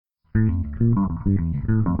Welcome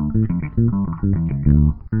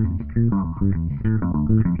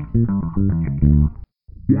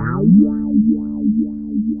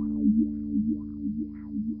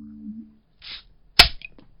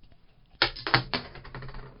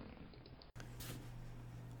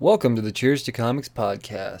to the Cheers to Comics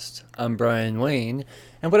podcast. I'm Brian Wayne,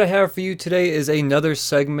 and what I have for you today is another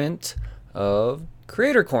segment of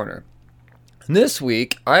Creator Corner. This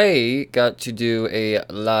week, I got to do a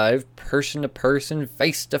live, person-to-person,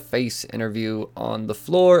 face-to-face interview on the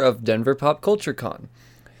floor of Denver Pop Culture Con.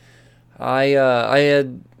 I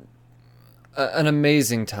had an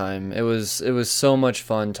amazing time. It was so much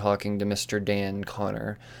fun talking to Mr. Dan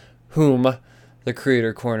Connor, whom the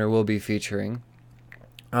Creator Corner will be featuring.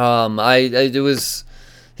 He's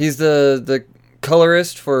the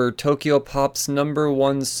colorist for Tokyo Pop's number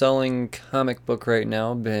one selling comic book right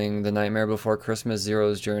now, being The Nightmare Before Christmas: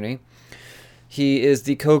 Zero's Journey. He is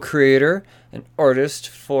the co-creator and artist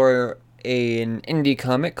for an indie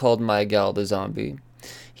comic called My Gal the Zombie.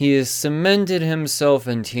 He has cemented himself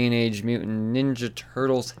in Teenage Mutant Ninja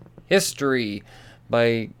Turtles history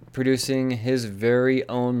by producing his very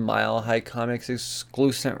own Mile High Comics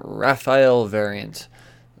exclusive Raphael variant.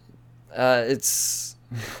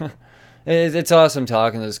 It's awesome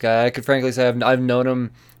talking to this guy. I could frankly say I've known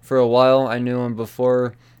him for a while. I knew him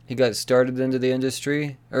before he got started into the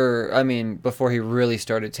industry, before he really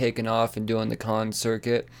started taking off and doing the con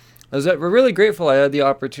circuit. We're really grateful I had the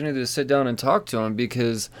opportunity to sit down and talk to him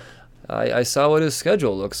because I saw what his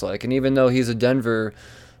schedule looks like, and even though he's a Denver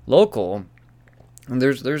local,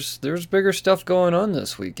 there's bigger stuff going on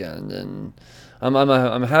this weekend, and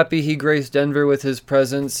I'm happy he graced Denver with his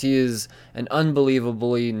presence. He is an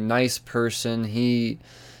unbelievably nice person. He's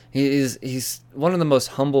one of the most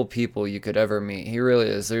humble people you could ever meet. He really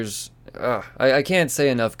is. I can't say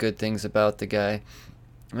enough good things about the guy.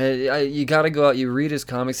 You got to go out. You read his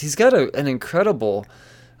comics. He's got an incredibly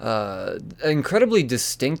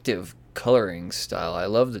distinctive coloring style. I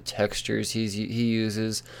love the textures he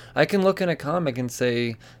uses. I can look in a comic and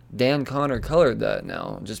say Dan Connor colored that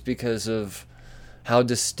now, just because of how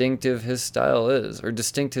distinct his style is.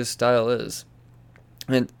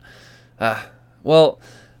 And,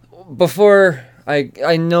 before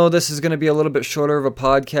I know this is going to be a little bit shorter of a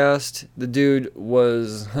podcast, the dude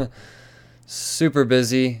was super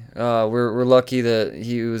busy. We're lucky that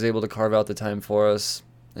he was able to carve out the time for us.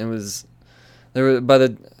 By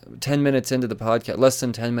the 10 minutes into the podcast, less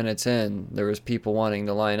than 10 minutes in, there was people wanting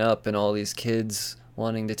to line up and all these kids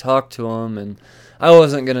wanting to talk to him, and I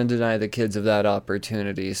wasn't going to deny the kids of that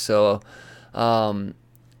opportunity. So,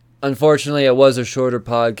 unfortunately, it was a shorter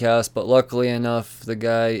podcast, but luckily enough, the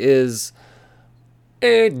guy is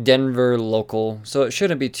a Denver local, so it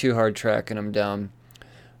shouldn't be too hard tracking him down.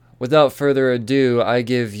 Without further ado, I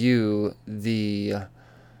give you the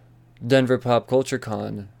Denver Pop Culture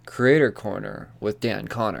Con Creator Corner with Dan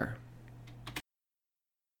Connor.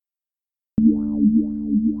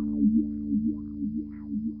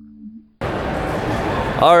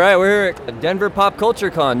 All right, we're here at Denver Pop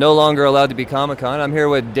Culture Con, no longer allowed to be Comic-Con. I'm here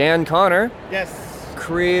with Dan Connor. Yes.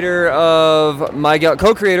 Co-creator of My Gal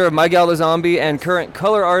the Zombie and current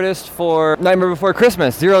color artist for Nightmare Before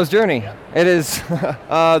Christmas: Zero's Journey. It is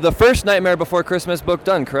the first Nightmare Before Christmas book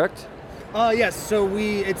done, correct? Yes. So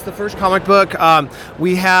it's the first comic book.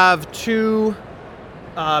 We have 2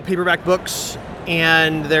 paperback books,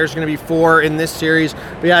 and there's going to be 4 in this series.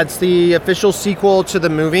 But yeah, it's the official sequel to the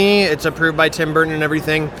movie. It's approved by Tim Burton and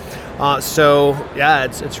everything. So yeah,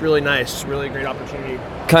 it's really nice. Really great opportunity.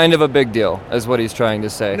 Kind of a big deal, is what he's trying to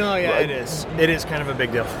say. No, yeah, it is. It is kind of a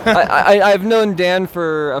big deal. I've known Dan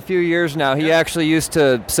for a few years now. He actually used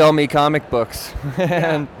to sell me comic books,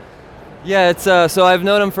 and it's so I've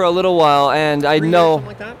known him for a little while, and I 3 know, years, something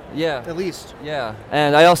like that? Yeah, At least. Yeah,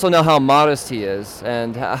 and I also know how modest he is,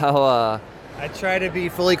 and how I try to be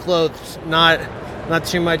fully clothed, not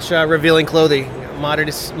too much revealing clothing.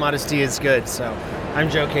 Modesty is good, so I'm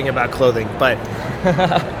joking about clothing, but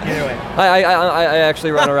either way. I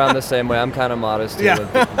actually run around the same way. I'm kind of modest too.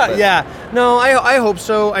 Yeah. Yeah. No, I hope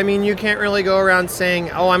so. I mean, you can't really go around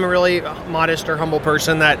saying, "Oh, I'm a really modest or humble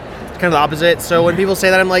person." That's kind of the opposite. So when people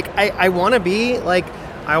say that, I'm like, I want to be like,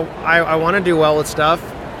 I want to do well with stuff.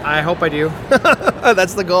 I hope I do.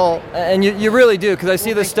 That's the goal. And you really do, because I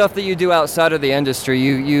see the stuff that you do outside of the industry.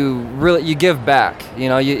 You really give back. You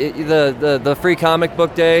know, the free comic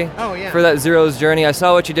book day. Oh, yeah. For that Zero's Journey. I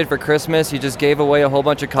saw what you did for Christmas. You just gave away a whole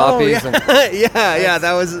bunch of copies. Oh, yeah.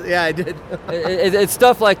 I did. It's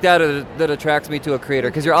stuff like that attracts me to a creator,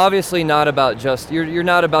 because you're obviously not about you're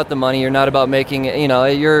not about the money. You're not about making. You know,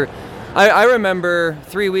 I remember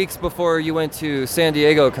 3 weeks before you went to San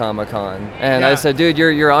Diego Comic-Con, and I said, dude,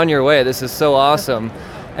 you're on your way. This is so awesome.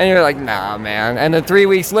 And you're like, nah, man. And then 3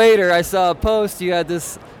 weeks later, I saw a post. You had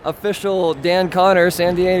this official Dan Connor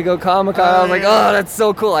San Diego Comic-Con. I was like, oh, that's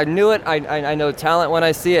so cool. I knew it. I know talent when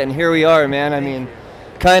I see it, and here we are, man. I mean,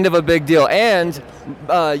 kind of a big deal. And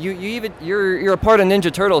you're a part of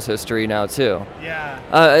Ninja Turtles history now too.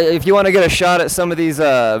 Yeah. If you want to get a shot at some of these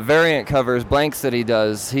variant covers, blanks that he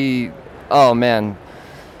does, oh man,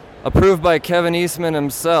 approved by Kevin Eastman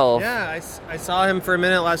himself. Yeah, I saw him for a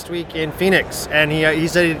minute last week in Phoenix, and he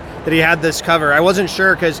said that he had this cover. I wasn't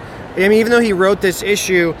sure because, I mean, even though he wrote this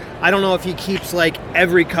issue, I don't know if he keeps like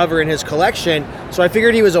every cover in his collection. So I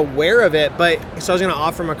figured he was aware of it, so I was gonna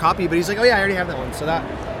offer him a copy. But he's like, oh yeah, I already have that one. So that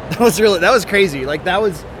was crazy. Like that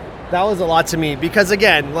was a lot to me because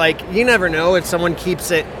again, like you never know if someone keeps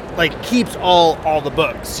all the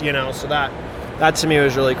books, you know. So that to me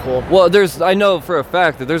was really cool. Well, I know for a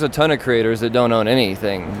fact that there's a ton of creators that don't own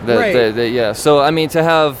anything. Right. So I mean, to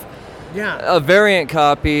have a variant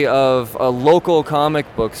copy of a local comic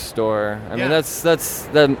book store, I mean,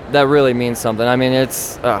 that really means something. I mean,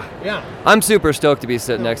 I'm super stoked to be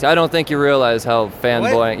sitting next to you. I don't think you realize how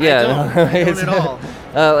fanboying. I don't at all.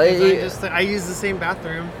 I use the same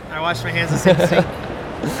bathroom. I wash my hands in the same sink.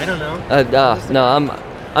 I don't know. No,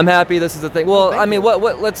 I'm happy this is the thing. Well, I mean,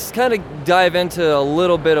 what? Let's kind of dive into a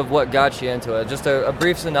little bit of what got you into it. Just a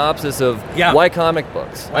brief synopsis of why comic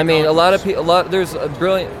books. I mean, there's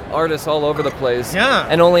brilliant artists all over the place. Yeah.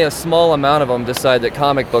 And only a small amount of them decide that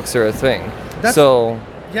comic books are a thing. That's a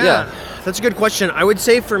good question. I would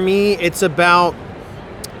say for me, it's about,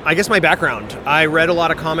 I guess, my background. I read a lot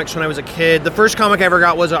of comics when I was a kid. The first comic I ever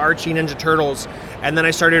got was Archie Ninja Turtles, and then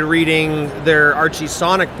I started reading their Archie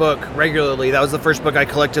Sonic book regularly. That was the first book I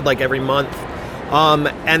collected like every month.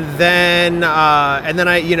 And then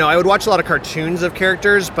I would watch a lot of cartoons of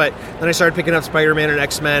characters, but then I started picking up Spider-Man and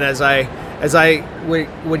X-Men as I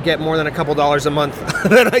would get more than a couple dollars a month.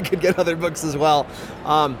 Then I could get other books as well.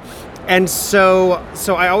 And so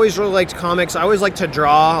I always really liked comics. I always liked to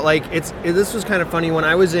draw. Like this was kind of funny when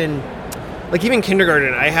I was in, like even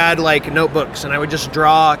kindergarten. I had like notebooks, and I would just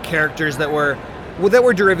draw characters that were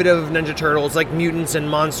derivative of Ninja Turtles, like mutants and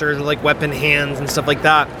monsters with like weapon hands and stuff like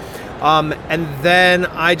that. And then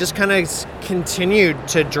I just kind of continued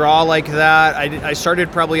to draw like that. I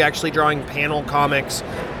started probably actually drawing panel comics,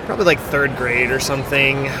 probably like third grade or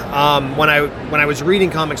something. When I was reading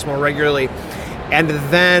comics more regularly. And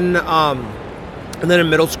then in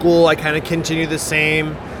middle school, I kind of continued the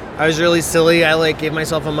same. I was really silly. I gave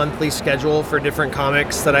myself a monthly schedule for different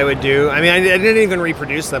comics that I would do. I mean, I didn't even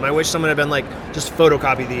reproduce them. I wish someone had been like, just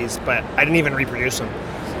photocopy these, but I didn't even reproduce them.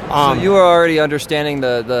 So you were already understanding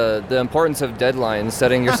the importance of deadlines,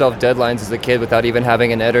 setting yourself deadlines as a kid without even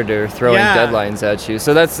having an editor throwing deadlines at you.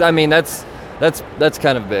 So that's kind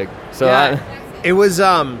of big. So it was.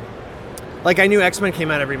 Like, I knew X-Men came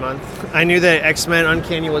out every month. I knew that X-Men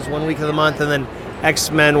Uncanny was 1 week of the month, and then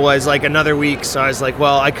X-Men was, like, another week. So I was like,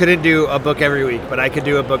 well, I couldn't do a book every week, but I could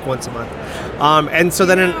do a book once a month. And so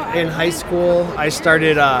then in high school, I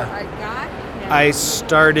started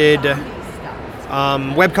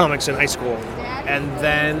webcomics in high school. And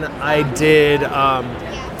then I did an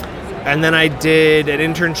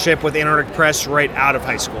internship with Antarctic Press right out of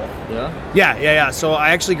high school. Yeah. So I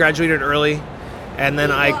actually graduated early. And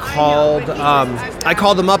then I called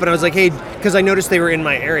them up, and I was like, hey, because I noticed they were in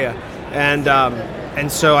my area, and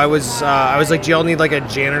so I was like, do y'all need like a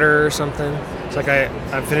janitor or something? It's like I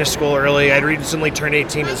finished school early. I'd recently turned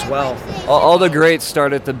 18 as well. All the greats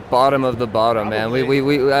start at the bottom of the bottom, man.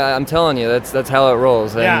 We I'm telling you, that's how it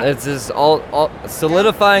rolls, and it's just all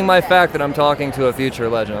solidifying my fact that I'm talking to a future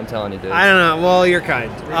legend. I'm telling you, dude. I don't know. Well, you're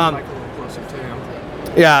kind.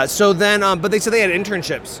 Yeah. So then, but they said they had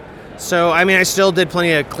internships. So, I mean, I still did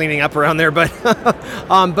plenty of cleaning up around there, but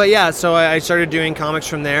yeah, so I started doing comics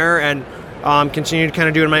from there and continued kind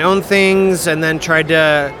of doing my own things, and then tried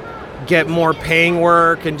to get more paying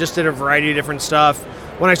work and just did a variety of different stuff.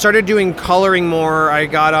 When I started doing coloring more, I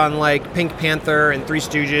got on like Pink Panther and Three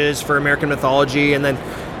Stooges for American mythology, and then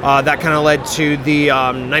that kind of led to the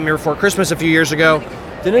Nightmare Before Christmas a few years ago.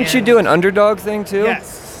 Didn't you do an Underdog thing too?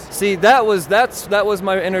 Yes. See, that was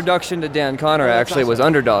my introduction to Dan Connor. Actually, was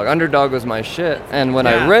Underdog. Underdog was my shit. And when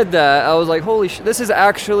I read that, I was like, "Holy shit! This is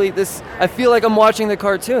actually this." I feel like I'm watching the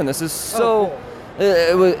cartoon. This is so. Cool.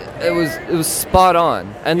 It was spot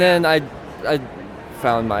on. And then I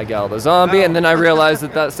found my gal the zombie, and then I realized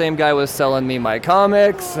that same guy was selling me my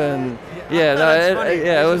comics, and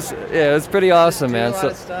it was pretty awesome, man. So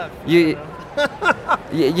that's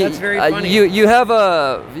very funny. You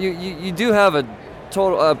do have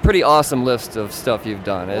pretty awesome list of stuff you've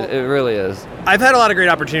done. It really is. I've had a lot of great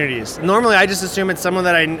opportunities. Normally, I just assume it's someone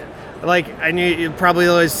that I knew you probably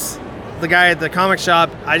was the guy at the comic shop.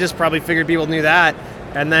 I just probably figured people knew that,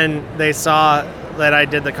 and then they saw that I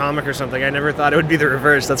did the comic or something. I never thought it would be the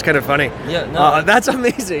reverse. That's kind of funny. Yeah, no. That's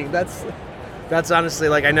amazing. That's honestly,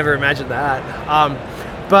 like, I never imagined that.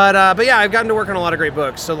 But yeah, I've gotten to work on a lot of great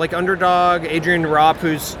books. So like Underdog, Adrian Ropp,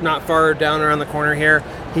 who's not far down around the corner here,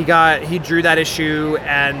 he drew that issue,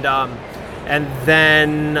 and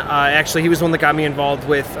then actually he was the one that got me involved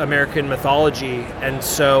with American mythology. And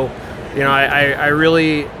so, I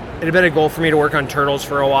really, it had been a goal for me to work on Turtles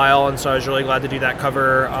for a while, and so I was really glad to do that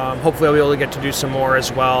cover. Hopefully I'll be able to get to do some more as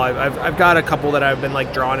well. I've got a couple that I've been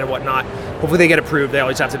like drawn and whatnot. Hopefully they get approved. They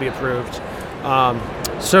always have to be approved.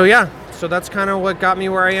 So that's kind of what got me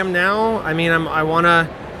where I am now. I mean, I want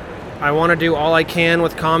to do all I can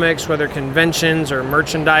with comics, whether conventions or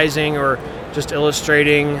merchandising or just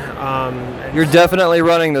illustrating. You're definitely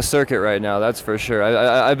running the circuit right now, that's for sure.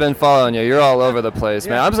 I've been following you. You're all over the place,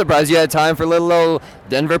 man. I'm surprised you had time for little old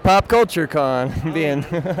Denver Pop Culture Con.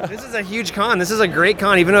 This is a huge con. This is a great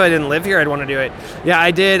con. Even though I didn't live here, I'd want to do it. Yeah,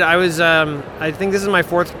 I did. I was. I think this is my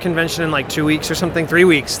 4th convention in like 2 weeks or something. 3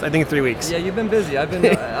 weeks. I think 3 weeks. Yeah, you've been busy.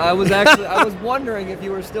 I was wondering if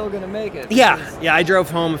you were still going to make it. Yeah. I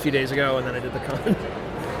drove home a few days ago and then I did the con.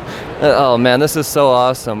 Oh man, this is so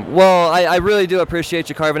awesome. Well, I really do appreciate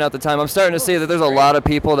you carving out the time. I'm starting to see that there's a lot of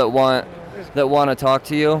people that want to talk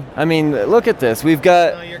to you. I mean, look at this. We've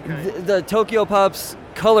got the Tokyo Pop's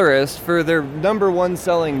colorist for their #1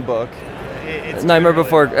 selling book, Nightmare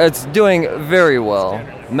Before. It's doing very well.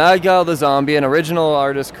 Mad Gal the Zombie, an original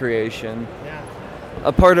artist creation.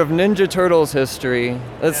 A part of Ninja Turtles history.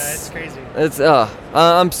 It's crazy.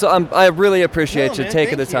 I really appreciate you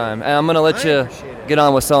taking the time, and I'm gonna let you get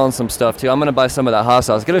on with selling some stuff too. I'm gonna buy some of that hot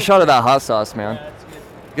sauce. Get a shot of that hot sauce, man.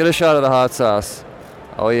 Get a shot of the hot sauce.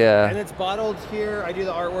 Oh yeah. And it's bottled here. I do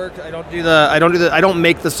the artwork. I don't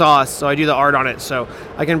make the sauce, so I do the art on it. So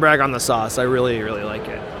I can brag on the sauce. I really, really like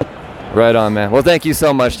it. Right on, man. Well, thank you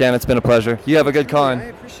so much, Dan. It's been a pleasure. You have a good con. I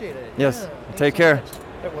appreciate it. Yes. Yeah, Take care.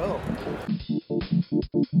 I will.